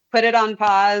put it on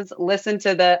pause, listen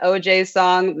to the OJ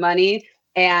song Money,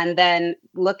 and then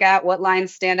look at what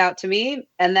lines stand out to me,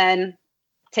 and then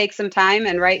take some time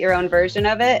and write your own version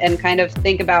of it and kind of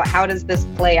think about, how does this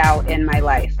play out in my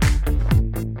life?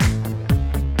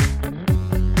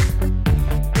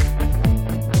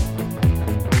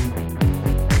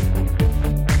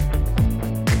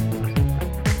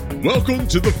 Welcome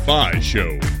to The Fi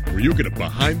Show, where you get a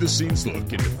behind-the-scenes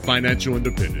look into financial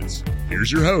independence. Here's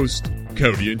your host,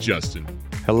 Cody and Justin.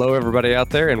 Hello, everybody out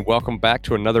there, and welcome back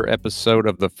to another episode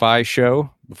of The Fi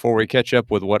Show. Before we catch up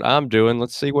with what I'm doing,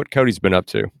 let's see what Cody's been up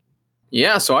to.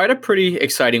 Yeah, so I had a pretty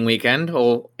exciting weekend.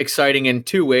 Well, exciting in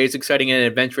two ways, exciting in an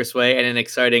adventurous way, and an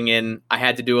exciting in I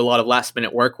had to do a lot of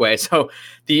last-minute work way. So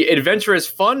the adventurous,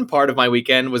 fun part of my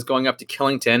weekend was going up to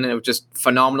Killington, and it was just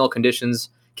phenomenal conditions.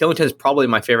 Killington is probably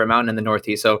my favorite mountain in the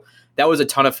Northeast, so that was a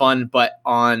ton of fun. But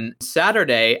on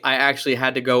Saturday, I actually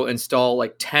had to go install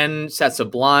like 10 sets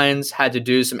of blinds, had to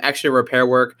do some extra repair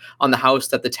work on the house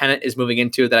that the tenant is moving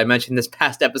into that I mentioned this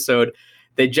past episode.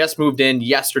 They just moved in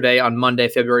yesterday on Monday,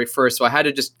 February 1st, so I had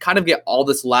to just kind of get all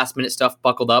this last-minute stuff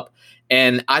buckled up.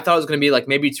 And I thought it was going to be like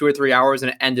maybe 2 or 3 hours,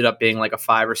 and it ended up being like a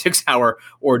 5 or 6 hour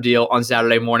ordeal on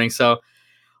Saturday morning. So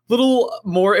little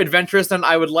more adventurous than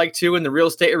I would like to in the real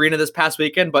estate arena this past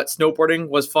weekend, but snowboarding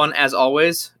was fun as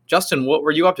always. Justin, what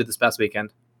were you up to this past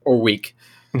weekend or week?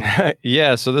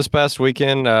 Yeah, so this past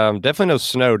weekend, definitely no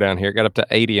snow down here. Got up to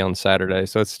 80 on Saturday,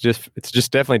 so it's just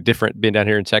definitely different being down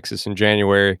here in Texas in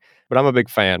January. But I'm a big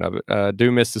fan of it. Do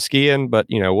miss the skiing, but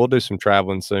we'll do some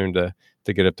traveling soon to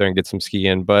get up there and get some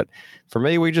skiing. But for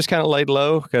me, we just kind of laid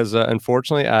low because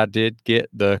unfortunately I did get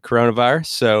the coronavirus.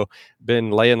 So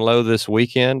been laying low this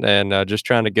weekend and just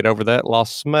trying to get over that.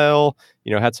 Lost smell,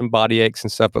 had some body aches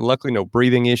and stuff, but luckily no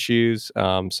breathing issues.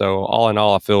 So all in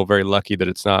all, I feel very lucky that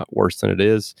it's not worse than it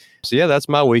is. So yeah, that's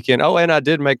my weekend. Oh, and I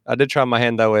did try my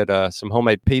hand though at some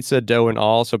homemade pizza dough and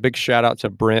all. So big shout out to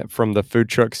Brent from the Food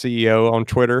Truck CEO on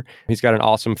Twitter. He's got an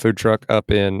awesome food truck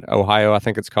up in Ohio. I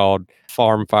think it's called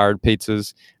Farm Fired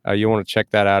Pizzas. You want to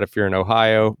check that out if you're in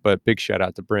Ohio, but big shout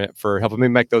out to Brent for helping me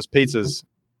make those pizzas.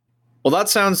 Well, that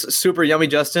sounds super yummy,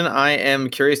 Justin. I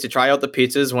am curious to try out the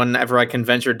pizzas whenever I can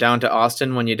venture down to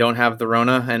Austin when you don't have the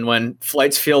Rona and when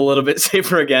flights feel a little bit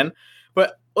safer again.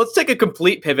 But let's take a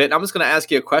complete pivot. I'm just going to ask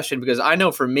you a question because I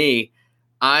know for me,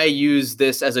 I use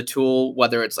this as a tool,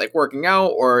 whether it's like working out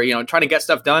or, trying to get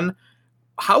stuff done.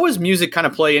 How does music kind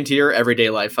of play into your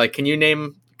everyday life? Like, can you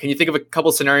think of a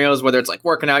couple scenarios, whether it's like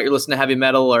working out, you're listening to heavy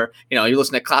metal, or, you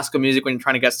listen to classical music when you're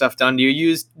trying to get stuff done? Do you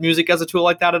use music as a tool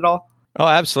like that at all? Oh,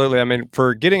 absolutely. I mean,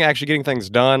 for getting things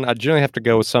done, I generally have to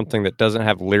go with something that doesn't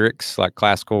have lyrics, like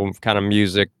classical kind of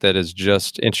music that is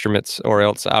just instruments, or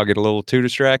else I'll get a little too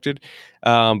distracted.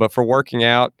 But for working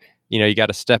out, you got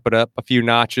to step it up a few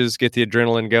notches, get the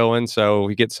adrenaline going. So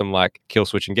you get some like Kill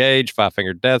Switch Engage,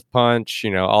 5-Finger Death Punch,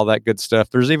 all that good stuff.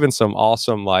 There's even some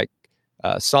awesome like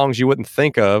songs you wouldn't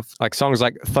think of, like songs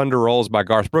like Thunder Rolls by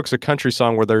Garth Brooks, a country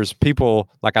song where there's people,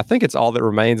 like I think it's All That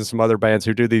Remains and some other bands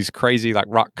who do these crazy like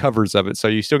rock covers of it. So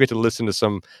you still get to listen to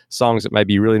some songs that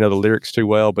maybe you really know the lyrics too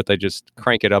well, but they just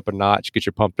crank it up a notch, get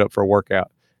you pumped up for a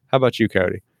workout. How about you,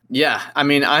 Cody? Yeah, I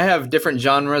mean, I have different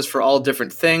genres for all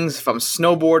different things. If I'm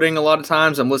snowboarding, a lot of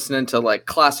times I'm listening to like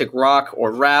classic rock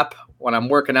or rap. When I'm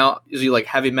working out, usually like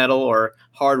heavy metal or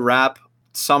hard rap,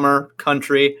 summer,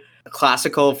 country.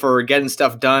 Classical for getting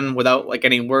stuff done without like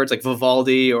any words, like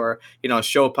Vivaldi or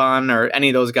Chopin or any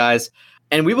of those guys.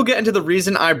 And we will get into the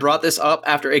reason I brought this up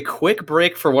after a quick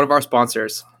break for one of our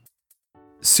sponsors.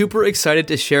 Super excited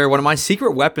to share one of my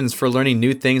secret weapons for learning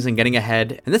new things and getting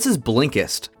ahead, and this is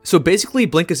Blinkist. So basically,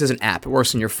 Blinkist is an app. It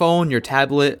works on your phone, your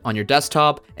tablet, on your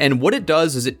desktop, and what it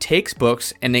does is it takes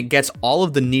books and it gets all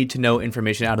of the need-to-know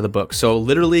information out of the book. So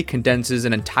literally condenses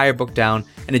an entire book down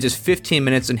in just 15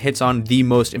 minutes and hits on the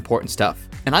most important stuff.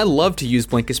 And I love to use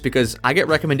Blinkist because I get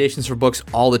recommendations for books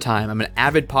all the time. I'm an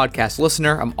avid podcast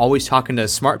listener. I'm always talking to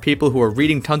smart people who are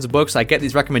reading tons of books. I get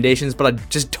these recommendations, but I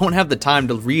just don't have the time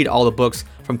to read all the books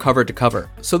from cover to cover.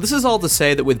 So this is all to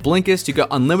say that with Blinkist, you got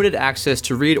unlimited access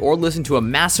to read or listen to a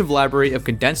massive library of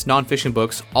condensed nonfiction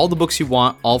books, all the books you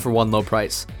want, all for one low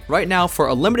price. Right now, for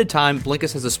a limited time,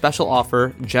 Blinkist has a special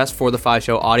offer just for the Fi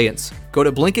Show audience. Go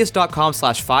to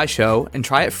Blinkist.com/Fi Show and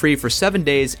try it free for 7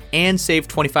 days and save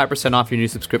 25% off your new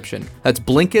subscription. That's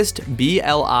Blinkist,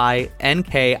 Blinkist,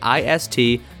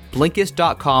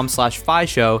 Blinkist.com/Fi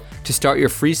Show to start your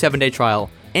free 7-day trial.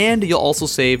 And you'll also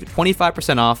save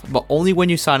 25% off, but only when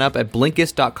you sign up at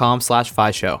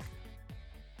Blinkist.com/Fi Show.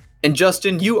 And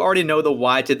Justin, you already know the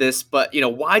why to this, but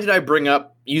why did I bring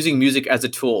up using music as a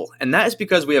tool? And that is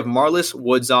because we have Marlys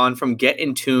Woods on from Get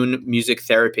in Tune Music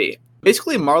Therapy.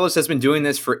 Basically, Marlys has been doing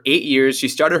this for 8 years. She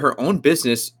started her own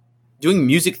business doing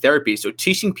music therapy. So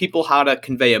teaching people how to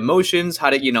convey emotions, how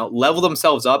to, level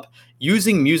themselves up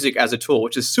using music as a tool,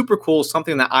 which is super cool.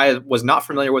 Something that I was not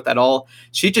familiar with at all.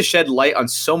 She just shed light on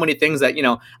so many things that,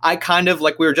 I kind of,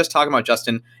 like we were just talking about,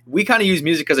 Justin, we kind of use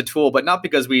music as a tool, but not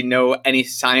because we know any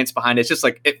science behind it. It's just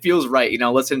like, it feels right,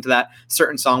 listen to that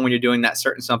certain song when you're doing that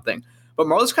certain something. But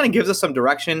Marlys kind of gives us some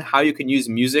direction, how you can use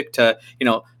music to,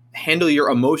 handle your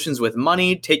emotions with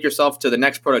money, take yourself to the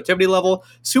next productivity level.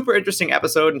 Super interesting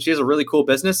episode, and she has a really cool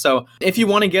business. So if you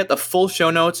want to get the full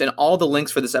show notes and all the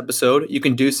links for this episode, you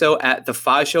can do so at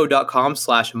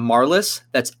thefishow.com/Marlys.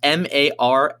 That's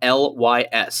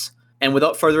Marlys. And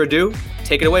without further ado,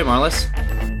 take it away, Marlys.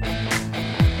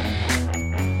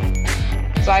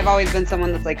 So I've always been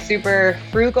someone that's like super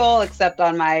frugal, except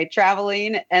on my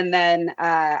traveling. And then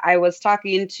I was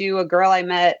talking to a girl I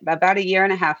met about a year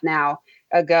and a half now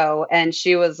ago, and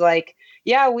she was like,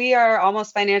 yeah, we are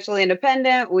almost financially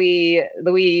independent. We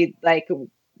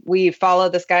follow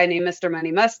this guy named Mr.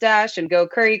 Money Mustache and go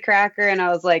curry cracker. And I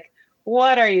was like,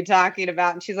 what are you talking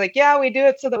about? And she's like, yeah, we do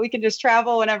it so that we can just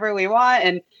travel whenever we want.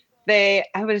 And I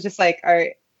was just like, all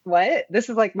right, what? This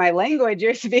is like my language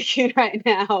you're speaking right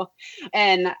now.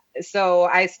 And so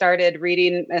I started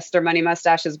reading Mr. Money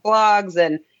Mustache's blogs,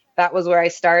 and that was where I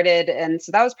started. And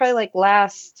so that was probably like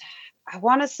last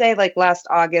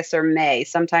August or May,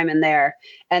 sometime in there.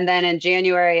 And then in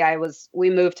January, we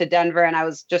moved to Denver, and I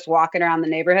was just walking around the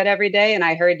neighborhood every day. And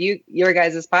I heard your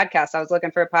guys' podcast. I was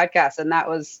looking for a podcast, and that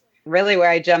was really where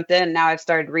I jumped in. Now I've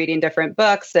started reading different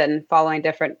books and following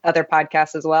different other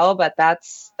podcasts as well. But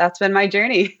that's been my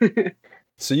journey.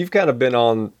 So you've kind of been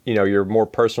on, your more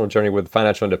personal journey with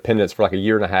financial independence for like a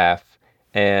year and a half,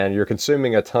 and you're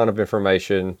consuming a ton of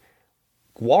information.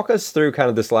 Walk us through kind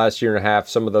of this last year and a half,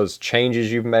 some of those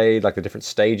changes you've made, like the different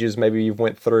stages maybe you've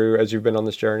went through as you've been on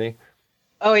this journey.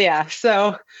 Oh, yeah.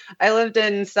 So I lived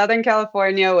in Southern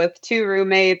California with 2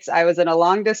 roommates. I was in a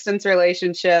long distance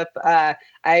relationship. I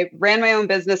ran my own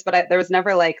business, but there was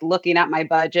never like looking at my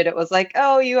budget. It was like,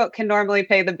 oh, you can normally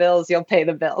pay the bills. You'll pay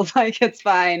the bills. Like, it's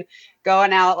fine.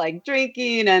 Going out, like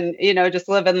drinking and, just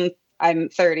living. I'm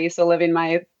 30, so living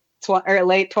my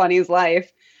late 20s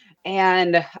life.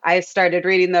 And I started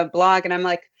reading the blog, and I'm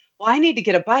like, well, I need to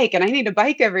get a bike, and I need a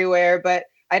bike everywhere, but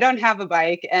I don't have a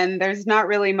bike, and there's not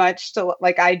really much to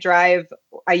like. I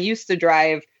used to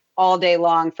drive all day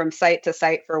long from site to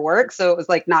site for work. So it was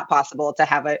like not possible to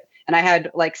have it. And I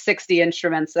had like 60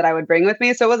 instruments that I would bring with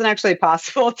me. So it wasn't actually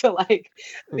possible to like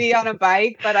be on a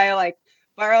bike, but I like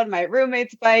borrowed my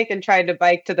roommate's bike and tried to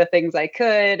bike to the things I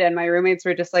could. And my roommates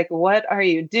were just like, what are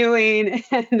you doing?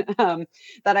 And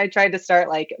that I tried to start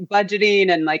like budgeting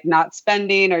and like not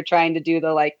spending, or trying to do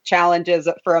the like challenges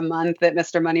for a month that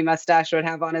Mr. Money Mustache would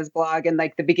have on his blog. And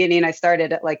like the beginning, I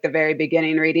started at like the very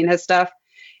beginning reading his stuff.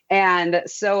 And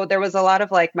so there was a lot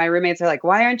of like, my roommates are like,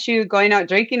 why aren't you going out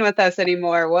drinking with us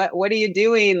anymore? What are you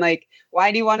doing? Like,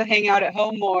 why do you want to hang out at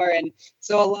home more? And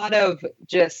so a lot of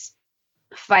just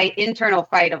internal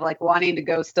fight of like wanting to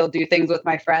go still do things with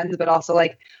my friends, but also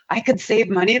like, I could save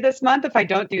money this month if I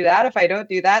don't do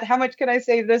that. How much could I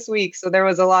save this week? So there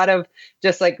was a lot of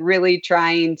just like really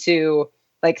trying to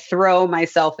like throw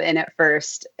myself in at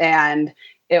first. And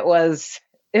it was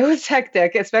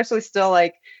hectic, especially still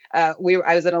like, I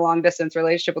was in a long distance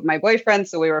relationship with my boyfriend.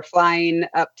 So we were flying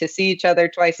up to see each other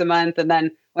twice a month. And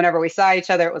then whenever we saw each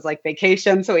other, it was like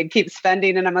vacation. So we'd keep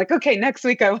spending. And I'm like, okay, next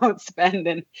week I won't spend.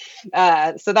 And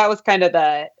so that was kind of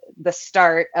the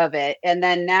start of it. And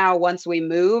then now once we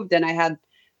moved and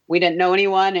we didn't know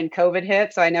anyone and COVID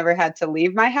hit, so I never had to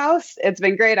leave my house. It's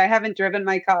been great. I haven't driven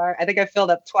my car. I think I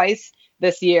filled up twice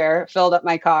this year, filled up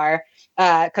my car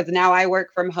because now I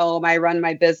work from home. I run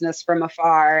my business from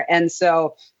afar. And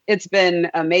so it's been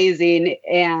amazing.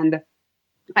 And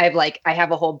I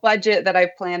have a whole budget that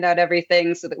I've planned out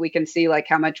everything so that we can see like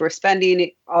how much we're spending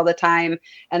all the time.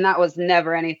 And that was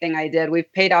never anything I did.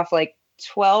 We've paid off like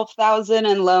 12,000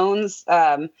 in loans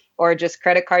or just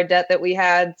credit card debt that we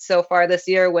had so far this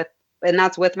year and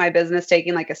that's with my business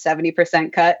taking like a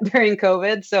 70% cut during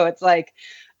COVID. So it's like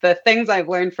the things I've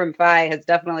learned from Fi has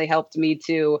definitely helped me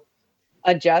to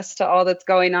adjust to all that's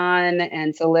going on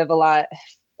and to live a lot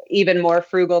even more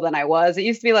frugal than I was. It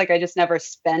used to be like I just never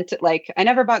spent, like I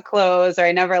never bought clothes or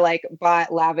I never like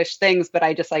bought lavish things, but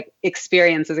I just like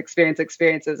experiences.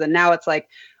 And now it's like,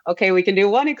 okay, we can do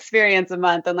one experience a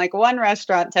month and like one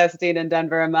restaurant testing in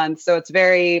Denver a month. So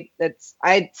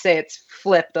I'd say it's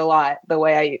flipped a lot the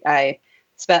way I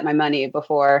spent my money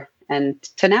before and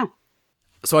to now.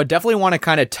 So I definitely want to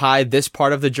kind of tie this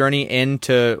part of the journey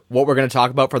into what we're going to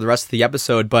talk about for the rest of the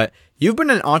episode. But you've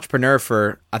been an entrepreneur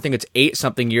for, I think it's 8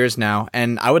 something years now.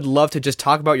 And I would love to just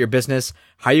talk about your business,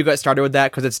 how you got started with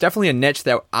that, because it's definitely a niche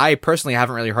that I personally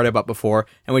haven't really heard about before.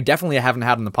 And we definitely haven't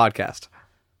had on the podcast.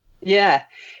 Yeah.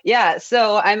 Yeah.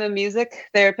 So I'm a music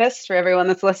therapist for everyone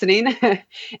that's listening.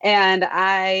 And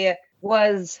I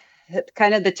was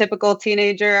kind of the typical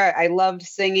teenager. I loved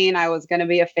singing. I was going to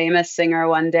be a famous singer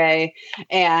one day.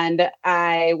 And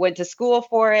I went to school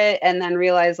for it and then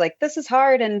realized like, this is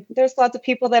hard. And there's lots of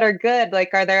people that are good.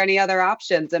 Like, are there any other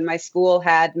options? And my school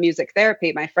had music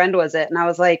therapy. My friend was it. And I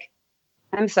was like,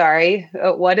 I'm sorry,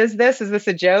 what is this? Is this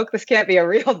a joke? This can't be a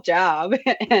real job.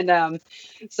 And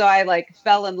so I like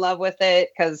fell in love with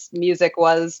it because music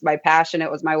was my passion. It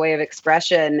was my way of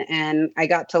expression. And I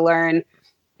got to learn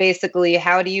basically,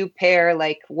 how do you pair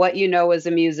like what you know as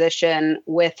a musician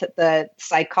with the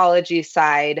psychology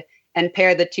side and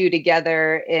pair the two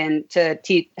together and to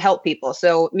help people.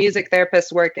 So music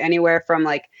therapists work anywhere from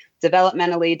like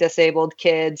developmentally disabled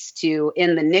kids to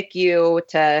in the NICU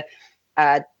to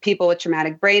people with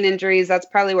traumatic brain injuries. That's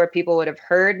probably where people would have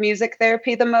heard music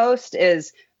therapy the most.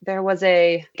 Is there was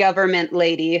a government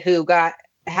lady who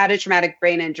had a traumatic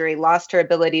brain injury, lost her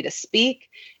ability to speak.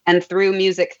 And through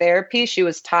music therapy, she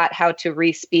was taught how to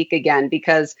re-speak again,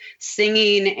 because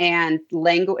singing and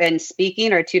language and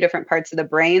speaking are 2 different parts of the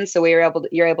brain. So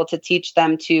you're able to teach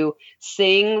them to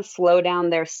sing, slow down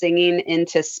their singing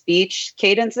into speech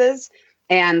cadences.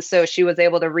 And so she was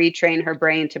able to retrain her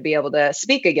brain to be able to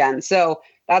speak again. So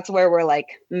that's where we're like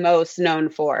most known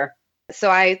for. So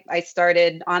I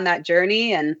started on that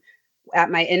journey and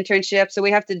at my internship. So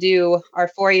we have to do our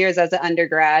 4 years as an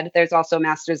undergrad. There's also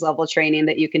master's level training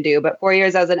that you can do, but 4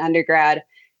 years as an undergrad.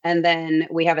 And then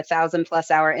we have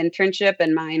 1,000+ hour internship,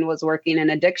 and mine was working in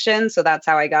addiction. So that's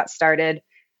how I got started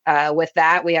with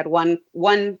that. We had one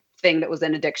thing that was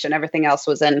in addiction. Everything else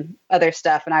was in other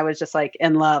stuff. And I was just like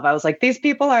in love. I was like, these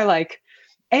people are like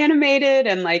animated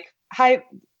and like high,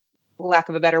 lack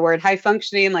of a better word, high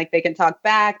functioning. Like they can talk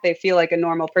back. They feel like a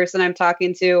normal person I'm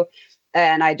talking to.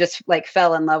 And I just like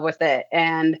fell in love with it.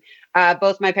 And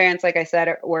both my parents, like I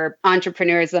said, were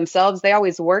entrepreneurs themselves. They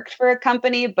always worked for a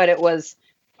company, but it was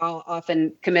all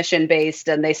often commission based,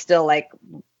 and they still like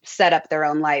set up their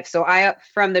own life. So I,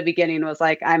 from the beginning, was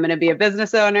like, I'm going to be a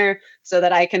business owner so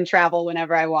that I can travel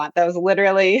whenever I want. That was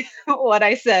literally what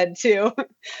I said to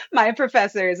my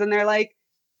professors. And they're like,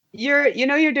 you're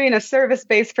doing a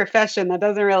service-based profession that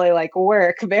doesn't really like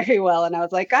work very well. And I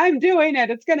was like, I'm doing it.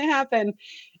 It's going to happen.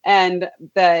 And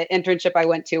the internship I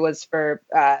went to was for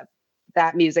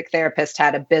that music therapist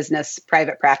had a business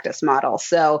private practice model.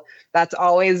 So that's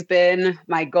always been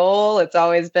my goal. It's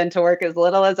always been to work as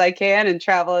little as I can and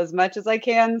travel as much as I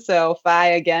can. So FI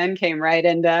again came right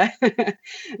into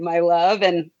my love.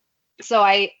 And so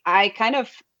I kind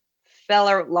of fell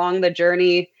along the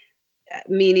journey,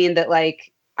 meaning that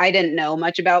like, I didn't know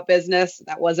much about business.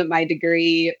 That wasn't my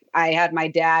degree. I had my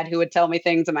dad who would tell me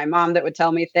things and my mom that would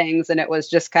tell me things. And it was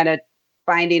just kind of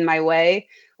finding my way.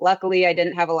 Luckily, I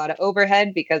didn't have a lot of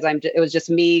overhead because it was just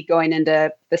me going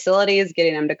into facilities,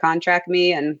 getting them to contract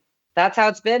me. And that's how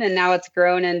it's been. And now it's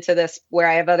grown into this where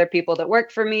I have other people that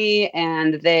work for me,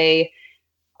 and they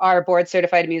are board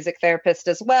certified music therapists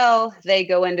as well. They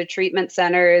go into treatment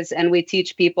centers and we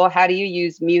teach people, how do you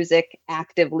use music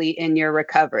actively in your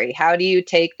recovery? How do you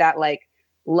take that like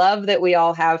love that we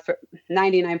all have, for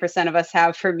 99% of us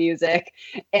have for music,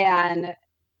 and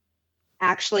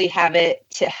actually have it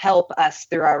to help us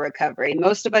through our recovery?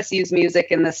 Most of us use music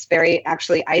in this very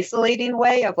actually isolating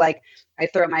way of like, I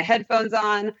throw my headphones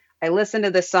on, I listen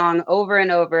to this song over and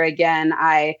over again.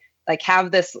 I like have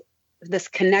this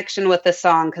connection with the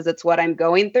song because it's what I'm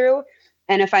going through.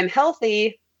 And if I'm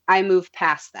healthy, I move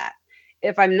past that.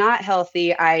 If I'm not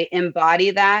healthy, I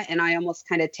embody that and I almost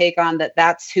kind of take on that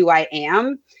that's who I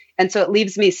am. And so it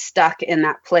leaves me stuck in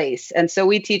that place. And so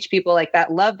we teach people like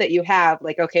that love that you have,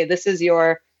 like, okay, this is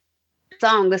your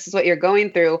song. This is what you're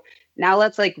going through. Now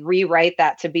let's like rewrite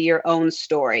that to be your own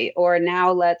story. Or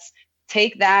now let's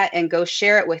take that and go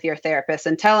share it with your therapist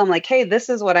and tell them like, hey, this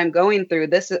is what I'm going through.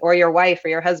 This is, or your wife or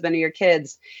your husband or your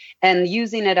kids, and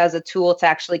using it as a tool to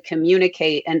actually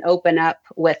communicate and open up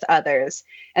with others.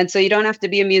 And so you don't have to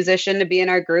be a musician to be in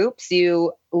our groups.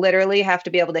 You literally have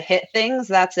to be able to hit things.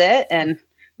 That's it. And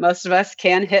most of us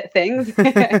can hit things.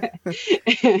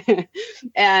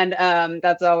 And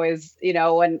that's always,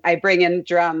 when I bring in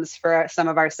drums for some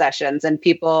of our sessions and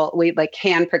we like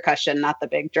hand percussion, not the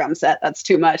big drum set. That's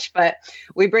too much. But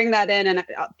we bring that in and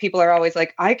people are always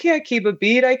like, I can't keep a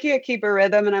beat. I can't keep a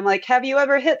rhythm. And I'm like, have you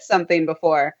ever hit something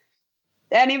before?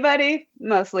 Anybody?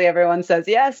 Mostly everyone says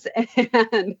yes.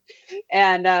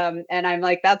 And I'm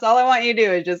like, that's all I want you to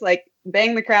do is just like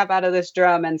bang the crap out of this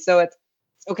drum. And so it's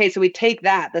okay. So we take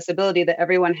this ability that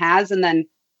everyone has, and then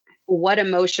what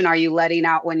emotion are you letting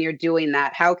out when you're doing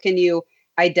that? How can you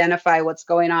identify what's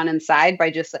going on inside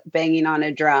by just banging on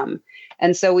a drum?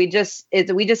 And so we just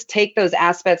take those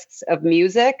aspects of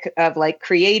music, of like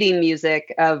creating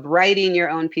music, of writing your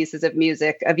own pieces of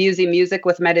music, of using music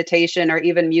with meditation or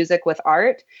even music with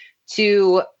art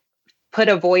to put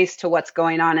a voice to what's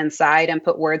going on inside and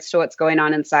put words to what's going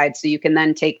on inside. So you can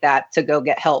then take that to go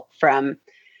get help from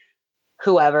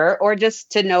whoever, or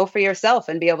just to know for yourself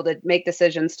and be able to make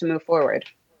decisions to move forward.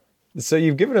 So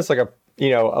you've given us like a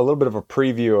little bit of a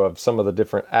preview of some of the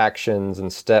different actions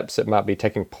and steps that might be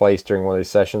taking place during one of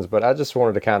these sessions, but I just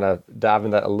wanted to kind of dive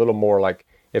into that a little more. Like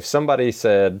if somebody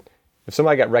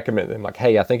got recommended them, like,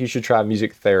 hey, I think you should try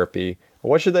music therapy,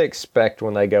 what should they expect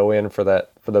when they go in for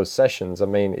those sessions? I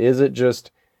mean, is it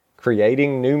just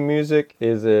creating new music?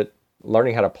 Is it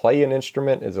learning how to play an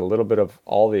instrument? Is a little bit of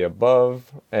all the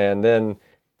above? And then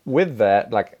with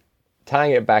that, like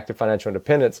tying it back to financial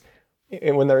independence,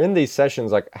 and when they're in these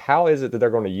sessions, like how is it that they're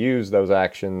going to use those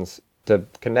actions to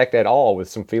connect at all with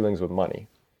some feelings with money?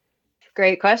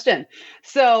 Great question.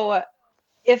 So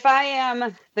if I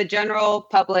am the general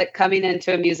public coming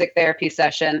into a music therapy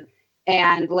session,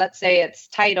 and let's say it's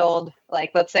titled,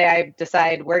 like, let's say I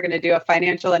decide we're going to do a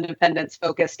financial independence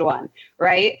focused one,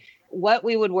 right? What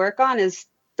we would work on is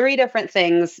 3 different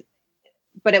things,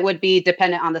 but it would be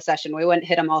dependent on the session. We wouldn't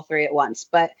hit them all 3 at once.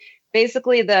 But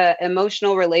basically the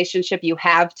emotional relationship you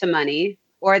have to money,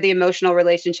 or the emotional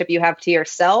relationship you have to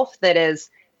yourself that is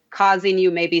causing you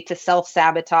maybe to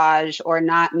self-sabotage or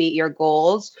not meet your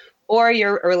goals, or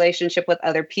your relationship with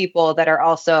other people that are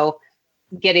also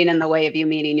getting in the way of you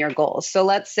meeting your goals. So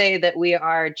let's say that we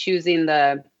are choosing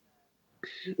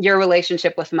your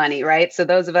relationship with money, right? So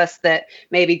those of us that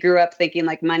maybe grew up thinking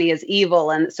like money is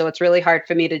evil, and so it's really hard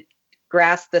for me to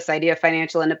grasp this idea of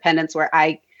financial independence where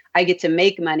I get to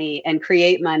make money and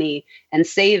create money and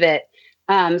save it.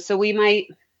 So we might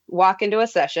walk into a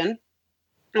session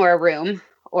or a room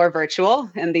or virtual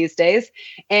in these days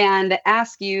and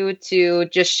ask you to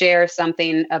just share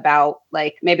something about,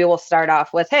 like, maybe we'll start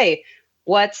off with, hey,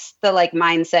 what's the like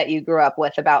mindset you grew up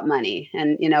with about money?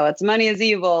 And, it's money is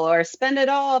evil, or spend it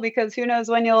all because who knows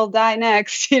when you'll die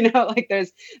next, like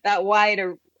there's that wide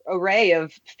array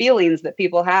of feelings that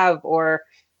people have or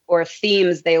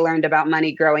themes they learned about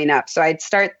money growing up. So I'd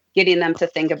start getting them to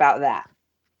think about that.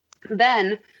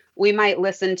 Then we might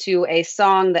listen to a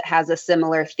song that has a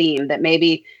similar theme that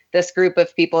maybe this group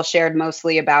of people shared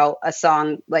mostly about a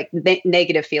song, like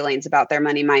negative feelings about their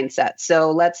money mindset.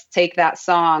 So let's take that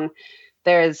song.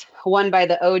 There's one by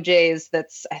the OJs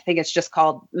I think it's just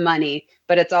called Money,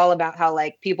 but it's all about how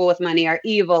like people with money are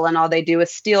evil and all they do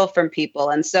is steal from people.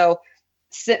 And so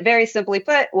very simply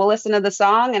put, we'll listen to the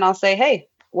song and I'll say, hey,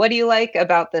 what do you like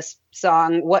about this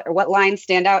song? What lines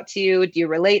stand out to you? Do you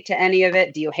relate to any of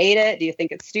it? Do you hate it? Do you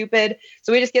think it's stupid?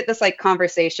 So we just get this like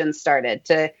conversation started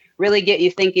to really get you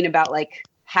thinking about like,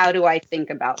 how do I think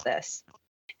about this?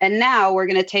 And now we're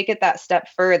going to take it that step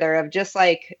further of just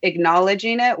like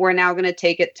acknowledging it. We're now going to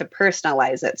take it to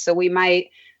personalize it. So we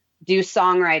might do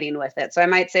songwriting with it. So I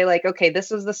might say like, okay,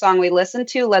 this was the song we listened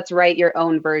to. Let's write your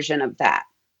own version of that.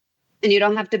 And you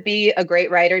don't have to be a great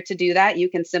writer to do that. You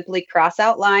can simply cross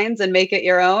out lines and make it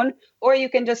your own, or you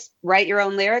can just write your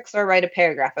own lyrics or write a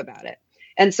paragraph about it.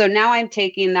 And so now I'm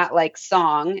taking that like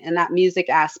song and that music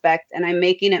aspect and I'm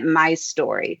making it my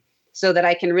story so that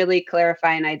I can really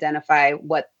clarify and identify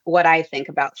what I think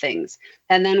about things.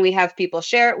 And then we have people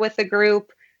share it with the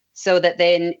group so that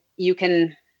then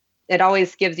it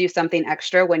always gives you something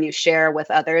extra when you share with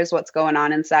others what's going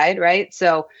on inside, right?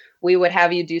 So we would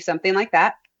have you do something like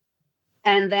that.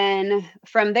 And then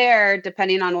from there,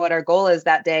 depending on what our goal is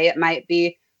that day, it might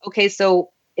be, okay,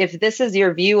 so if this is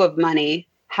your view of money,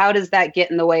 how does that get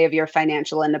in the way of your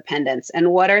financial independence?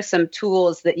 And what are some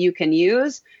tools that you can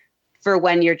use for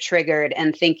when you're triggered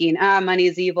and thinking, money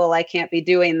is evil, I can't be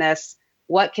doing this?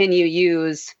 What can you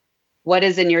use? What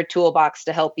is in your toolbox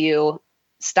to help you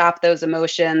stop those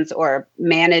emotions or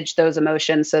manage those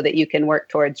emotions so that you can work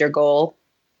towards your goal,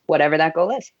 whatever that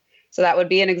goal is? So that would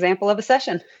be an example of a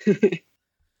session.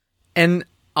 And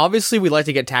obviously we like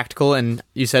to get tactical, and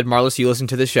you said, Marlys, you listen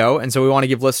to the show, and so we want to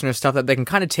give listeners stuff that they can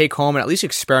kind of take home and at least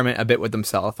experiment a bit with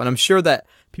themselves. And I'm sure that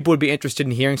people would be interested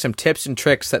in hearing some tips and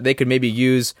tricks that they could maybe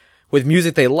use with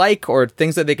music they like, or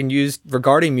things that they can use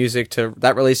regarding music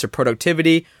that relates to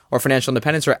productivity or financial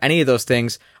independence or any of those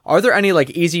things. Are there any like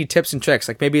easy tips and tricks?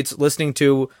 Like maybe it's listening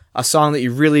to a song that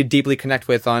you really deeply connect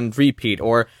with on repeat,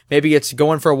 or maybe it's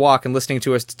going for a walk and listening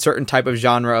to a certain type of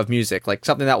genre of music, like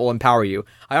something that will empower you.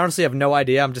 I honestly have no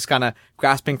idea. I'm just kind of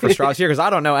grasping for straws here because I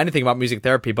don't know anything about music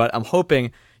therapy, but I'm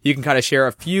hoping you can kind of share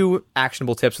a few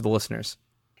actionable tips with the listeners.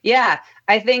 Yeah,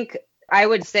 I think I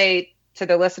would say to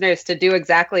the listeners to do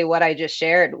exactly what I just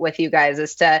shared with you guys,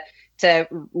 is to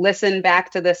listen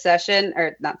back to this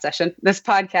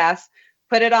podcast,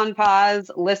 put it on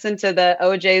pause, listen to the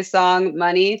OJ song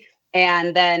Money,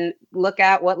 and then look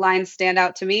at what lines stand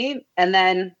out to me, and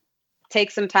then take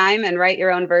some time and write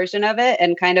your own version of it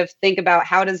and kind of think about,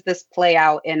 how does this play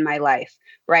out in my life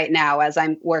right now as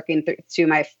I'm working through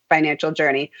my financial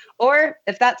journey? Or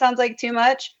if that sounds like too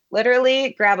much,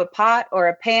 literally grab a pot or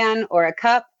a pan or a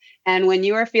cup. And when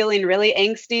you are feeling really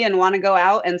angsty and want to go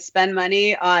out and spend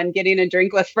money on getting a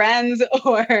drink with friends,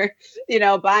 or,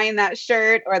 buying that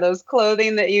shirt or those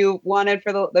clothing that you wanted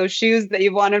for those shoes that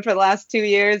you've wanted for the last 2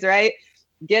 years, right?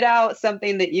 Get out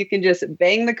something that you can just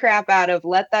bang the crap out of,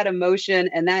 let that emotion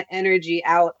and that energy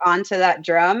out onto that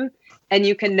drum. And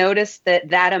you can notice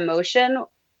that emotion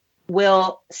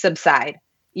will subside.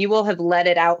 You will have let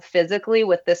it out physically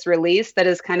with this release that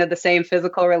is kind of the same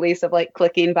physical release of like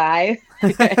clicking buy.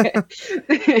 But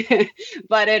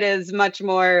it is much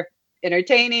more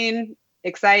entertaining,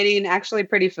 exciting, actually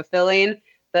pretty fulfilling.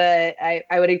 I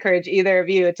would encourage either of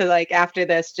you to, like, after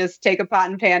this, just take a pot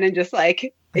and pan and just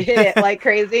like hit it like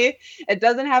crazy. It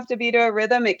doesn't have to be to a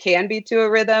rhythm. It can be to a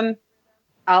rhythm.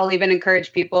 I'll even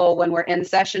encourage people when we're in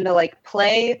session to like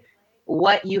play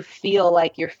what you feel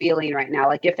like you're feeling right now.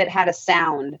 Like if it had a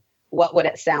sound, what would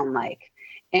it sound like?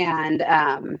 And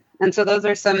so those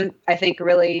are some, I think,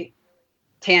 really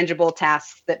tangible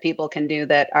tasks that people can do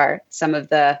that are some of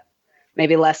the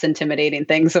maybe less intimidating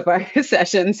things of our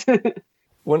sessions.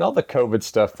 When all the COVID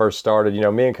stuff first started,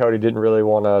 me and Cody didn't really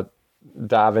want to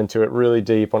dive into it really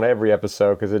deep on every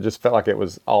episode because it just felt like it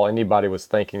was all anybody was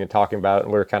thinking and talking about it,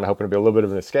 and we were kind of hoping to be a little bit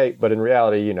of an escape. But in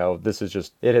reality, this is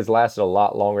just, it has lasted a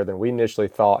lot longer than we initially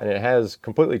thought, and it has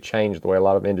completely changed the way a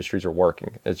lot of industries are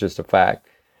working. It's just a fact.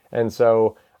 And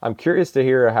so I'm curious to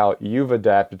hear how you've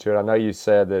adapted to it. I know you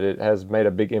said that it has made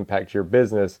a big impact to your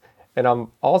business, and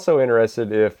I'm also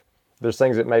interested if there's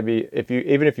things that maybe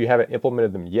even if you haven't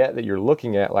implemented them yet that you're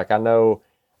looking at. Like I know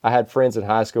I had friends in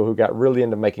high school who got really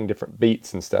into making different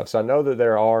beats and stuff. So I know that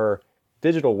there are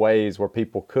digital ways where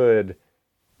people could,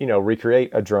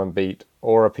 recreate a drum beat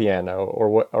or a piano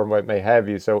or what may have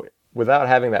you. So without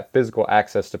having that physical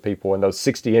access to people and those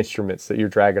 60 instruments that you're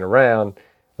dragging around,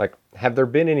 like, have there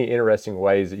been any interesting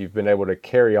ways that you've been able to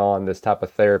carry on this type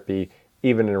of therapy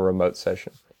even in a remote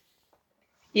session?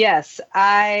 Yes,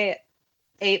 8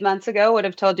 months ago would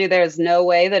have told you there's no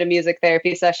way that a music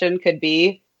therapy session could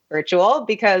be virtual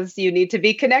because you need to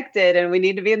be connected and we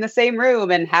need to be in the same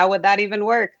room. And how would that even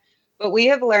work? But we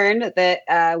have learned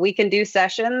that we can do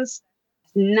sessions.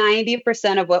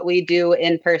 90% of what we do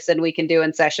in person, we can do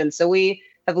in sessions. So we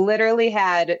have literally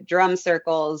had drum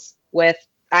circles with,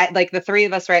 like the three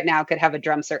of us right now could have a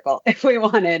drum circle if we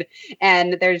wanted.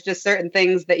 And there's just certain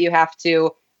things that you have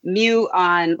to mute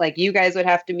on, like you guys would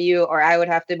have to mute or I would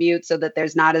have to mute so that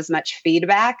there's not as much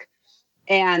feedback.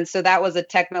 And so that was a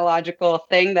technological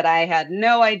thing that I had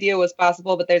no idea was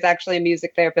possible, but there's actually a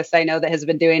music therapist I know that has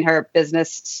been doing her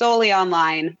business solely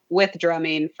online with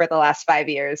drumming for the last 5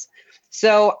 years.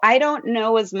 So I don't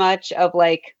know as much of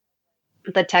like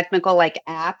the technical like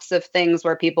apps of things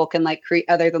where people can like create,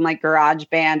 other than like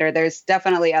GarageBand, or there's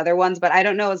definitely other ones, but I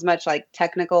don't know as much like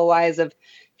technical wise of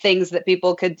things that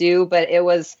people could do. But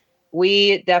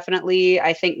we definitely,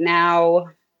 I think now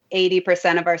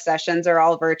 80% of our sessions are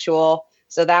all virtual.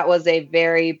 So that was a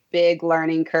very big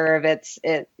learning curve.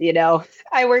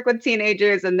 I work with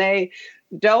teenagers and they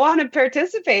don't want to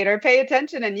participate or pay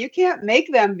attention, and you can't make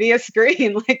them be a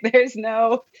screen. Like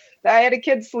I had a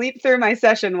kid sleep through my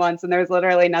session once and there was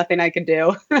literally nothing I could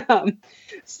do.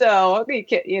 So you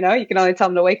can only tell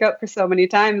them to wake up for so many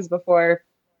times before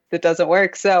it doesn't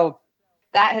work. So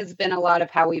that has been a lot of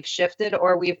how we've shifted,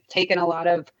 or we've taken a lot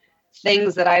of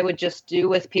things that I would just do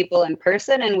with people in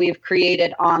person, and we've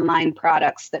created online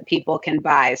products that people can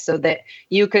buy so that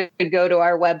you could go to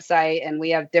our website and we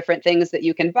have different things that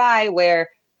you can buy where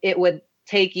it would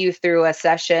take you through a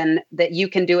session that you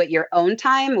can do at your own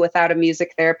time without a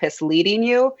music therapist leading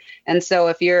you. And so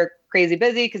if you're crazy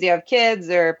busy because you have kids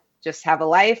or just have a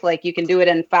life, like you can do it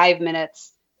in 5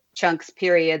 minutes chunks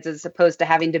periods, as opposed to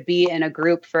having to be in a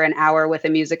group for an hour with a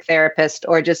music therapist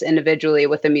or just individually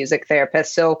with a music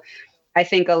therapist. So I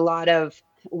think a lot of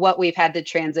what we've had to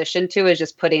transition to is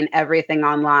just putting everything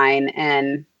online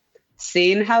and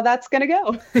seeing how that's going to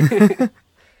go.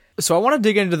 So I want to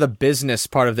dig into the business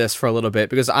part of this for a little bit,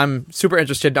 because I'm super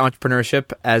interested in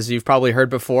entrepreneurship, as you've probably heard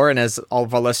before, and as all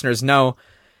of our listeners know.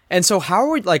 And so how are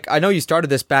we, like, I know you started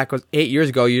this back 8 years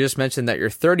ago. You just mentioned that you're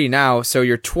 30 now, so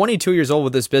you're 22 years old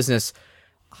with this business.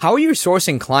 How are you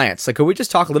sourcing clients? Like, could we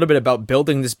just talk a little bit about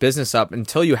building this business up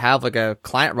until you have like a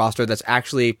client roster that's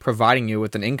actually providing you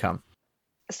with an income?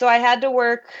 So I had to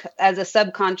work as a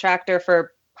subcontractor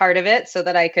for part of it so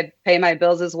that I could pay my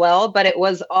bills as well. But it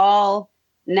was all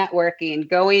networking,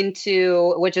 going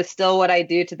to, which is still what I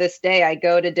do to this day. I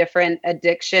go to different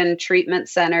addiction treatment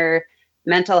center,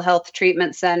 mental health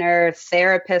treatment center,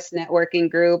 therapist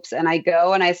networking groups. And I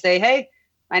go and I say, hey,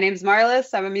 my name's Marlys.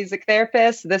 I'm a music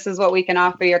therapist. This is what we can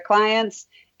offer your clients.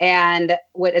 And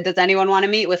does anyone want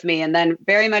to meet with me? And then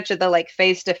very much of the like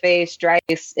face-to-face, dry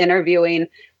interviewing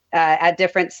at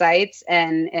different sites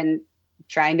and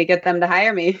trying to get them to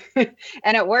hire me.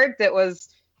 And it worked. It was,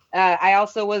 I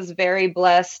also was very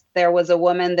blessed. There was a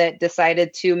woman that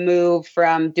decided to move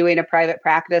from doing a private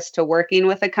practice to working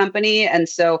with a company. And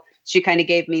so she kind of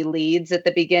gave me leads at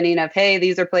the beginning of, hey,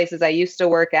 these are places I used to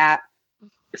work at.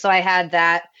 So I had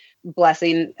that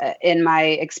blessing in my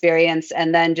experience,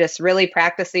 and then just really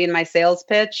practicing my sales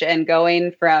pitch and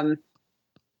going from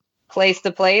place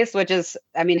to place, which is,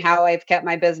 I mean, how I've kept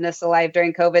my business alive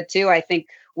during COVID too. I think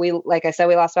like I said,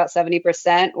 we lost about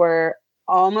 70%. We're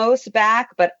almost back,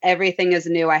 but everything is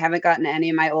new. I haven't gotten any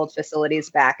of my old facilities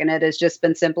back. And it has just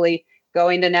been simply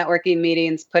going to networking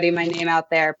meetings, putting my name out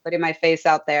there, putting my face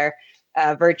out there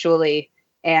virtually.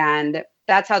 And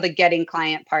that's how the getting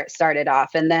client part started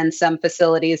off. And then some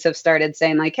facilities have started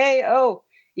saying like, hey, oh,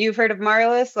 you've heard of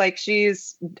Marlys? Like,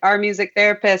 she's our music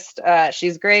therapist.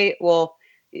 She's great. Well,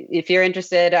 if you're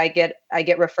interested, I get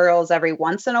referrals every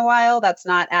once in a while. That's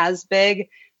not as big.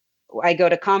 I go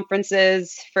to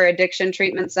conferences for addiction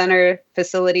treatment center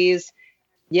facilities.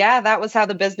 Yeah, that was how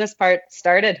the business part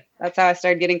started. That's how I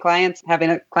started getting clients, having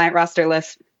a client roster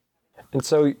list. And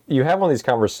so you have one of these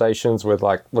conversations with,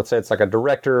 like, let's say it's like a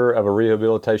director of a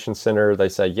rehabilitation center. They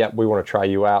say, yep, we want to try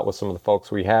you out with some of the folks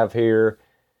we have here.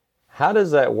 How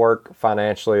does that work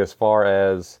financially as far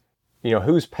as, you know,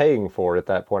 who's paying for it at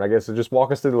that point? I guess so just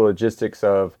walk us through the logistics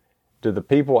of, do the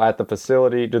people at the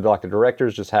facility, do the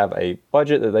directors just have a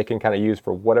budget that they can kind of use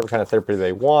for whatever kind of therapy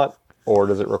they want? Or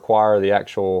does it require the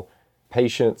actual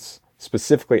patients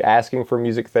specifically asking for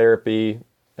music therapy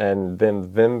and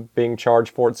then them being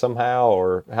charged for it somehow?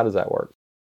 Or how does that work?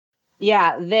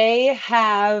 Yeah, they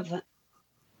have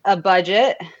a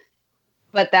budget,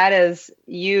 but that is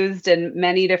used in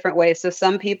many different ways. So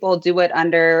some people do it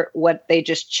under what they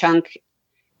just chunk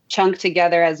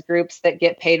together as groups that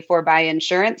get paid for by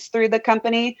insurance through the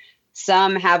company.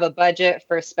 Some have a budget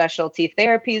for specialty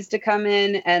therapies to come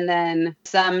in, and then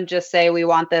some just say, we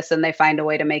want this, and they find a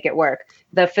way to make it work.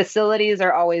 The facilities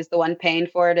are always the one paying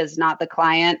for it, is not the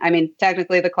client. I mean,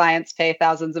 technically the clients pay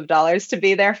thousands of dollars to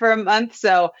be there for a month,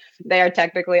 so they are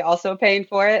technically also paying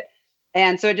for it.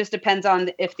 And so it just depends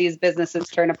on if these businesses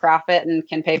turn a profit and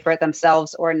can pay for it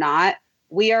themselves or not.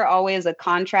 We are always a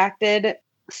contracted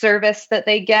service that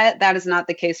they get. That is not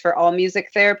the case for all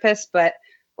music therapists, but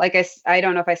like I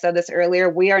don't know if I said this earlier,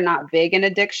 we are not big in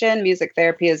addiction. Music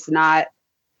therapy is not,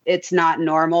 it's not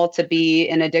normal to be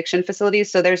in addiction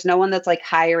facilities. So there's no one that's like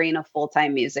hiring a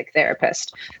full-time music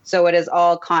therapist. So it is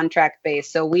all contract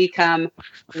based. So we come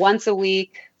once a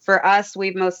week. For us,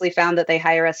 we've mostly found that they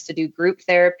hire us to do group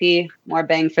therapy, more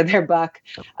bang for their buck.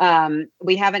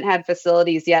 We haven't had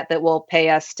facilities yet that will pay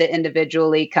us to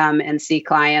individually come and see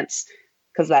clients,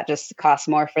 because that just costs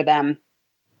more for them.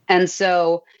 And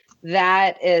so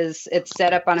it's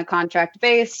set up on a contract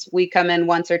base. We come in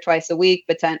once or twice a week,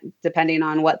 depending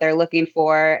on what they're looking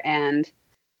for, and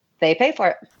they pay for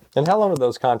it. And how long do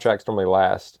those contracts normally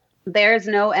last? There's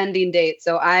no ending date.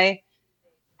 So I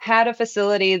had a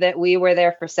facility that we were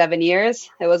there for 7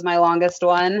 years. It was my longest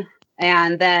one.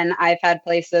 And then I've had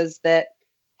places that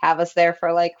have us there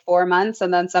for like 4 months,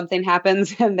 and then something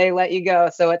happens and they let you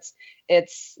go. So that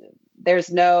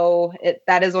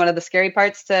is one of the scary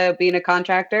parts to being a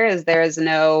contractor, is there's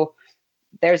no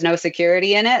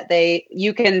security in it.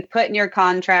 You can put in your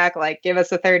contract, like, give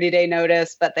us a 30-day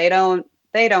notice, but they don't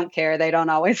care. They don't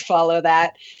always follow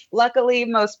that. Luckily,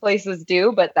 most places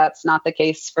do, but that's not the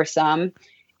case for some.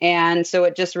 And so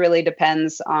it just really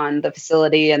depends on the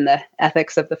facility and the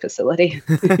ethics of the facility.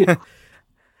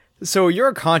 So you're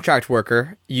a contract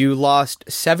worker. You lost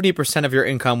 70% of your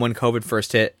income when COVID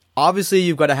first hit. Obviously,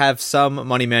 you've got to have some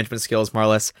money management skills,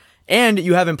 Marlys, and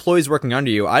you have employees working under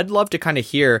you. I'd love to kind of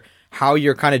hear how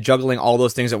you're kind of juggling all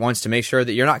those things at once to make sure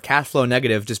that you're not cash flow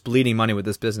negative, just bleeding money with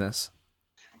this business.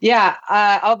 Yeah,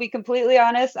 I'll be completely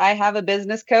honest. I have a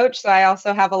business coach, so I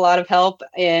also have a lot of help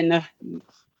in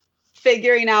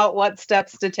figuring out what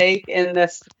steps to take in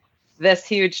this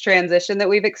huge transition that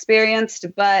we've experienced.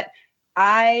 But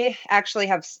I actually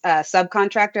have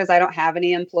subcontractors. I don't have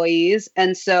any employees.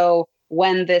 And so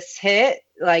when this hit,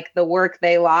 like the work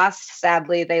they lost,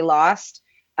 sadly, they lost.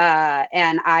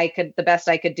 And the best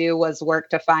I could do was work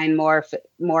to find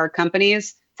more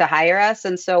companies to hire us.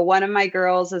 And so one of my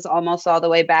girls is almost all the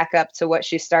way back up to what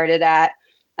she started at.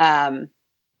 And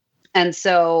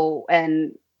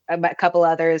a couple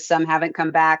others, some haven't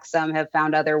come back, some have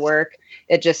found other work.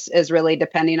 It just is really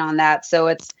depending on that. So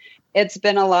it's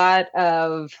been a lot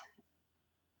of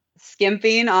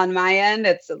skimping on my end.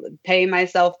 It's paying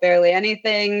myself barely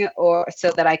anything or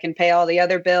so that I can pay all the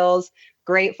other bills.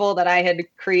 Grateful that I had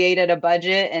created a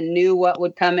budget and knew what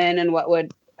would come in and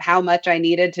how much I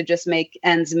needed to just make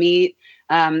ends meet.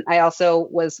 I also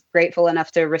was grateful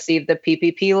enough to receive the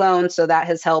PPP loan. So that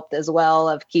has helped as well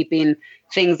of keeping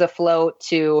things afloat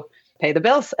to pay the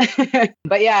bills.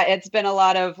 But yeah, it's been a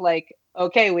lot of like,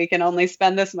 okay, we can only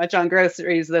spend this much on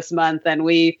groceries this month and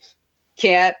we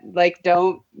can't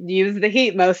don't use the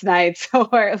heat most nights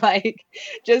or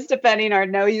just depending or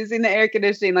no using the air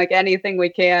conditioning, anything we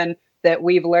can that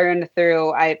we've learned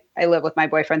through. I live with my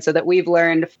boyfriend, so that we've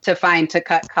learned to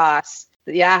cut costs.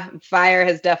 Yeah, fire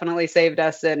has definitely saved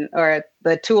us, or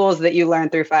the tools that you learn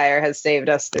through fire has saved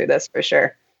us through this for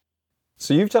sure.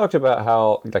 So you've talked about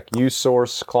how you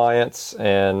source clients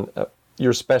and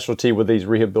your specialty with these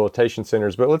rehabilitation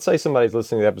centers, but let's say somebody's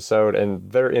listening to the episode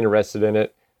and they're interested in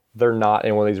it. They're not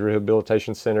in one of these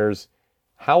rehabilitation centers.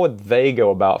 How would they go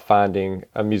about finding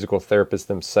a musical therapist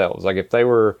themselves? If they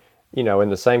were, in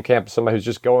the same camp as somebody who's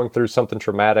just going through something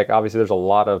traumatic. Obviously, there's a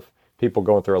lot of people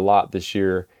going through a lot this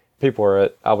year. People are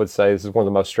I would say this is one of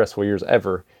the most stressful years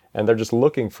ever, and they're just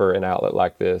looking for an outlet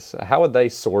like this. How would they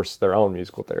source their own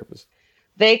musical therapist?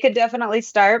 They could definitely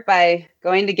start by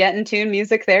going to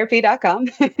getintunemusictherapy.com.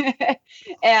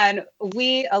 And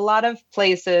a lot of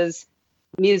places,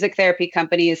 music therapy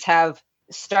companies have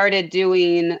started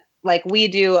doing, we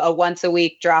do a once a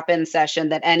week drop-in session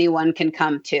that anyone can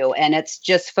come to. And it's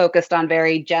just focused on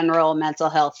very general mental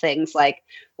health things like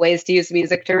ways to use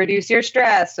music to reduce your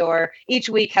stress, or each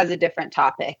week has a different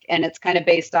topic. And it's kind of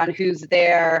based on who's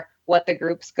there, what the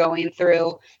group's going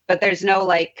through, but there's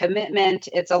no commitment.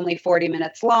 It's only 40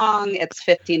 minutes long. It's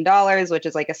 $15, which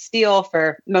is a steal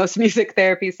for most music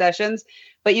therapy sessions.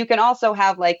 But you can also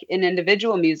have an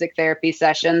individual music therapy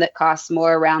session that costs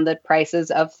more around the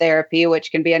prices of therapy,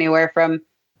 which can be anywhere from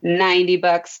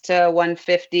 $90 to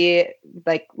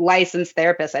 $150. Licensed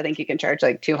therapists, I think you can charge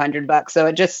 $200. So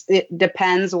it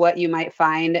depends what you might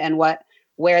find and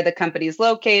where the company's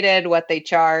located, what they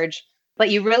charge. But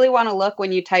you really want to look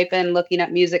when you type in looking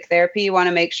at music therapy, you want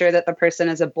to make sure that the person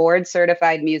is a board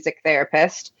certified music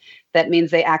therapist. That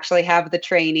means they actually have the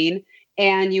training.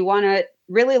 And you want to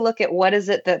really look at what is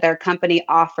it that their company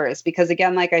offers. Because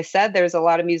again, like I said, there's a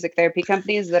lot of music therapy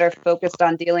companies that are focused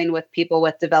on dealing with people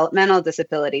with developmental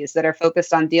disabilities, that are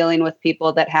focused on dealing with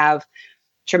people that have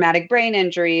traumatic brain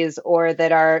injuries or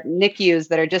that are NICUs,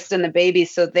 that are just in the baby.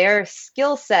 So their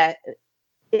skill set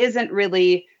isn't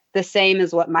really the same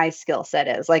as what my skill set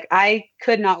is. I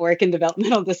could not work in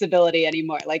developmental disability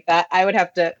anymore. That I would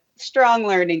have to strong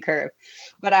learning curve.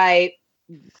 But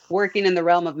working in the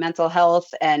realm of mental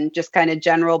health and just kind of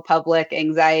general public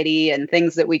anxiety and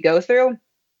things that we go through,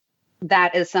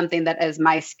 that is something that is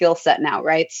my skill set now,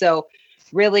 right? So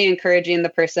really encouraging the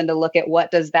person to look at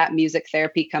what does that music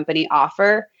therapy company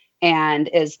offer, and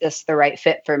is this the right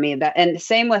fit for me? And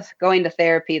same with going to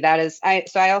therapy.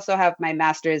 I also have my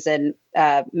master's in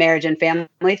marriage and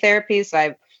family therapy.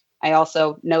 So I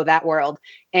also know that world.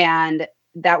 And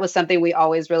that was something we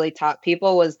always really taught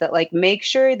people, was that make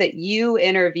sure that you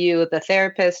interview the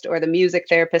therapist or the music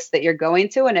therapist that you're going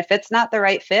to. And if it's not the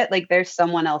right fit, there's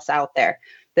someone else out there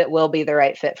that will be the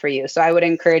right fit for you. So I would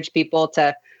encourage people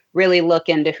to really look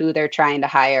into who they're trying to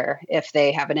hire if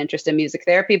they have an interest in music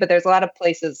therapy. But there's a lot of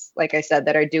places, like I said,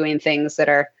 that are doing things that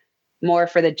are more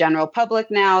for the general public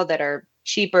now, that are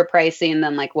cheaper pricing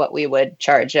than what we would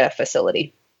charge a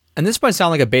facility. And this might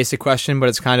sound like a basic question, but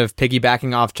it's kind of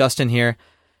piggybacking off Justin here,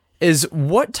 is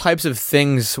what types of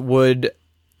things would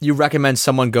you recommend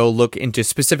someone go look into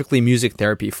specifically music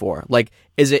therapy for?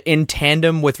 Is it in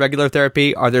tandem with regular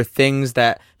therapy? Are there things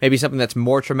that maybe something that's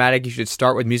more traumatic, you should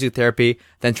start with music therapy,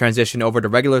 then transition over to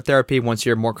regular therapy once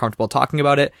you're more comfortable talking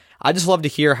about it? I just love to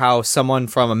hear how someone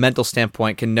from a mental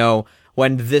standpoint can know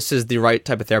when this is the right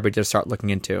type of therapy to start looking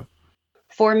into.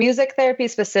 For music therapy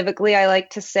specifically, I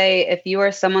like to say if you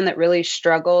are someone that really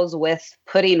struggles with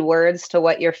putting words to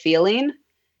what you're feeling,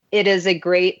 it is a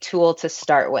great tool to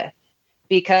start with.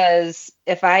 Because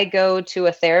if I go to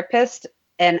a therapist,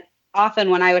 and often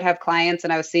when I would have clients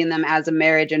and I was seeing them as a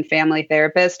marriage and family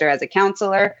therapist or as a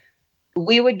counselor,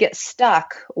 we would get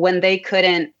stuck when they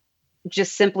couldn't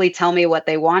just simply tell me what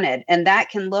they wanted. And that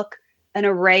can look an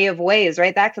array of ways,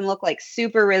 right? That can look like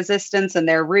super resistance and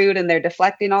they're rude and they're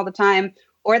deflecting all the time.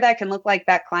 Or that can look like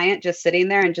that client just sitting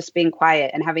there and just being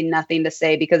quiet and having nothing to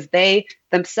say because they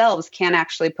themselves can't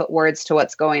actually put words to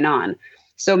what's going on.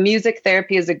 So music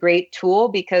therapy is a great tool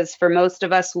because for most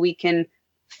of us, we can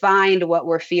find what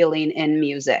we're feeling in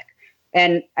music.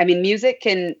 And I mean, music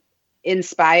can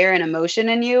inspire an emotion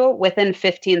in you within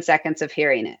 15 seconds of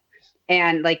hearing it.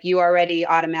 And like you already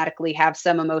automatically have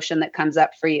some emotion that comes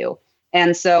up for you.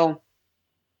 And so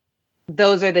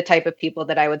those are the type of people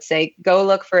that I would say, go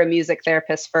look for a music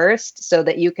therapist first so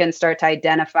that you can start to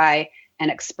identify and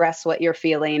express what you're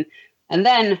feeling. And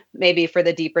then maybe for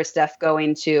the deeper stuff,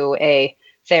 going to a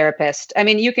therapist. I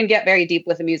mean, you can get very deep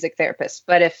with a music therapist,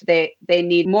 but if they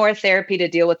need more therapy to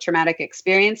deal with traumatic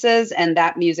experiences and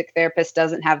that music therapist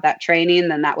doesn't have that training,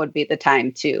 then that would be the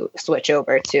time to switch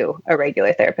over to a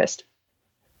regular therapist.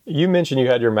 You mentioned you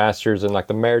had your master's in like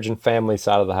the marriage and family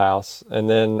side of the house. And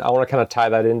then I want to kind of tie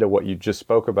that into what you just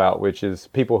spoke about, which is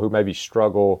people who maybe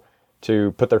struggle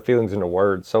to put their feelings into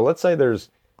words. So let's say there's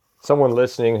someone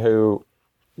listening who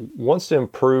wants to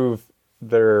improve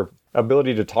their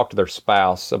ability to talk to their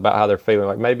spouse about how they're feeling.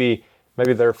 Like maybe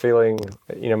they're feeling,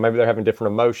 maybe they're having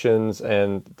different emotions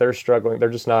and they're struggling. They're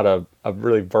just not a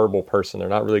really verbal person. They're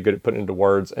not really good at putting into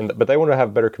words. But they want to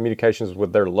have better communications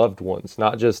with their loved ones,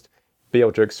 not just be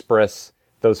able to express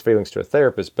those feelings to a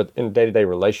therapist, but in day-to-day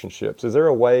relationships. Is there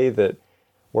a way that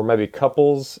where maybe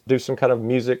couples do some kind of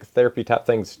music therapy type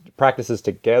things, practices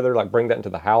together, like bring that into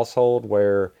the household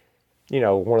where,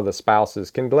 one of the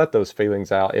spouses can let those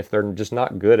feelings out if they're just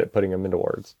not good at putting them into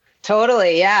words?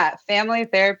 Totally. Yeah. Family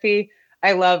therapy.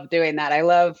 I love doing that. I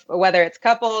love whether it's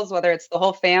couples, whether it's the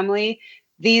whole family,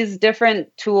 these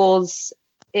different tools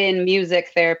in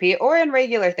music therapy or in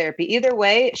regular therapy, either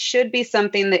way, should be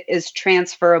something that is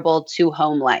transferable to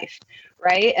home life,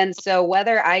 right? And so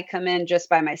whether I come in just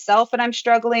by myself and I'm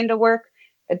struggling to work,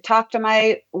 talk to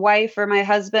my wife or my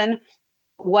husband,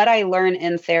 what I learn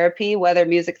in therapy, whether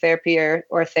music therapy or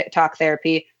talk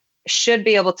therapy, should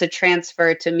be able to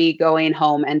transfer to me going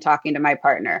home and talking to my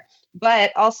partner.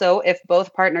 But also, if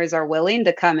both partners are willing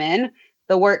to come in,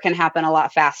 the work can happen a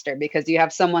lot faster because you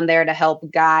have someone there to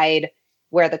help guide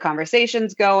where the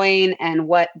conversation's going and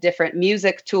what different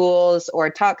music tools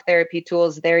or talk therapy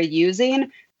tools they're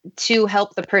using to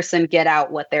help the person get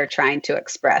out what they're trying to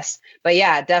express. But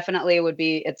yeah, definitely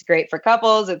it's great for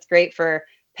couples. It's great for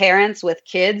parents with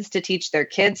kids to teach their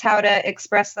kids how to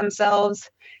express themselves.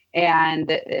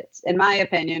 And it's, in my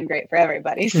opinion, great for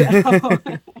everybody. So.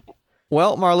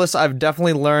 Well, Marlys, I've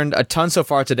definitely learned a ton so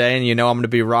far today, and I'm going to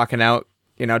be rocking out,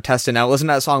 testing out, listening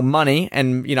to that song Money,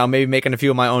 and, maybe making a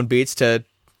few of my own beats to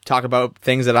talk about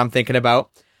things that I'm thinking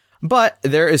about. But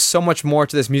there is so much more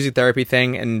to this music therapy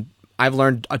thing, and I've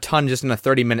learned a ton just in a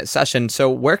 30-minute session. So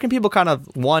where can people kind of,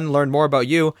 one, learn more about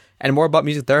you and more about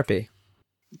music therapy?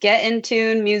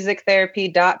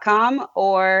 GetInTuneMusicTherapy.com,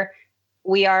 or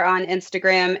we are on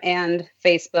Instagram and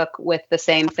Facebook with the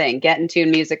same thing, Get in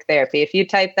Tune Music Therapy. If you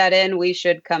type that in, we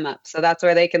should come up. So that's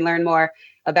where they can learn more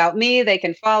about me. They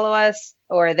can follow us,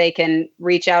 or they can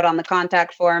reach out on the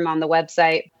contact form on the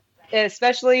website.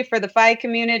 Especially for the FI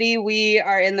community, we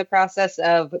are in the process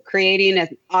of creating an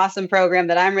awesome program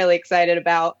that I'm really excited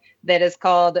about that is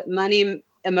called Money,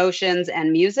 Emotions,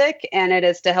 and Music. And it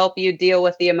is to help you deal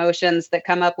with the emotions that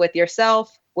come up with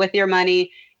yourself, with your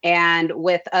money, and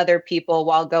with other people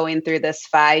while going through this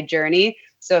FI journey.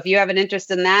 So if you have an interest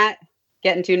in that,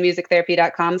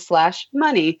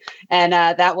 GetInTuneMusicTherapy.com/money. And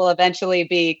that will eventually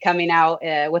be coming out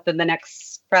within the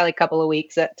next probably couple of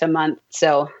weeks to month.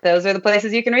 So those are the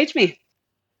places you can reach me.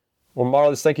 Well,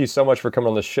 Marlys, thank you so much for coming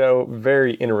on the show.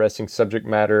 Very interesting subject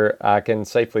matter. I can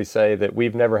safely say that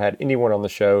we've never had anyone on the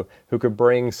show who could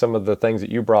bring some of the things that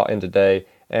you brought in today.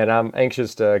 And I'm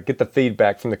anxious to get the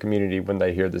feedback from the community when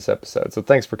they hear this episode. So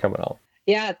thanks for coming on.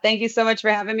 Yeah, thank you so much for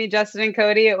having me, Justin and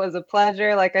Cody. It was a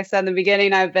pleasure. Like I said in the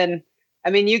beginning,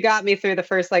 you got me through the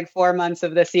first 4 months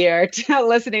of this year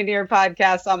listening to your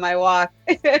podcast on my walk.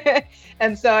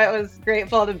 And so it was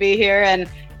grateful to be here. And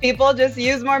people, just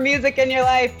use more music in your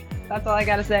life. That's all I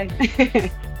got to say.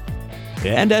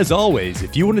 And as always,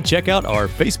 if you want to check out our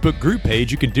Facebook group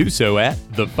page, you can do so at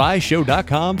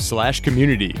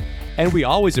thefishow.com/community. And we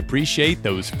always appreciate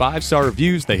those 5-star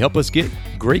reviews. They help us get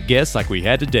great guests like we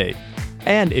had today.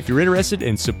 And if you're interested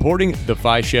in supporting The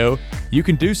Fi Show, you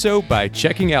can do so by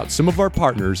checking out some of our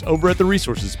partners over at the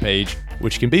resources page,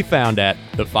 which can be found at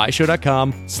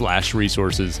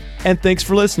thefishow.com/resources. And thanks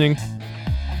for listening.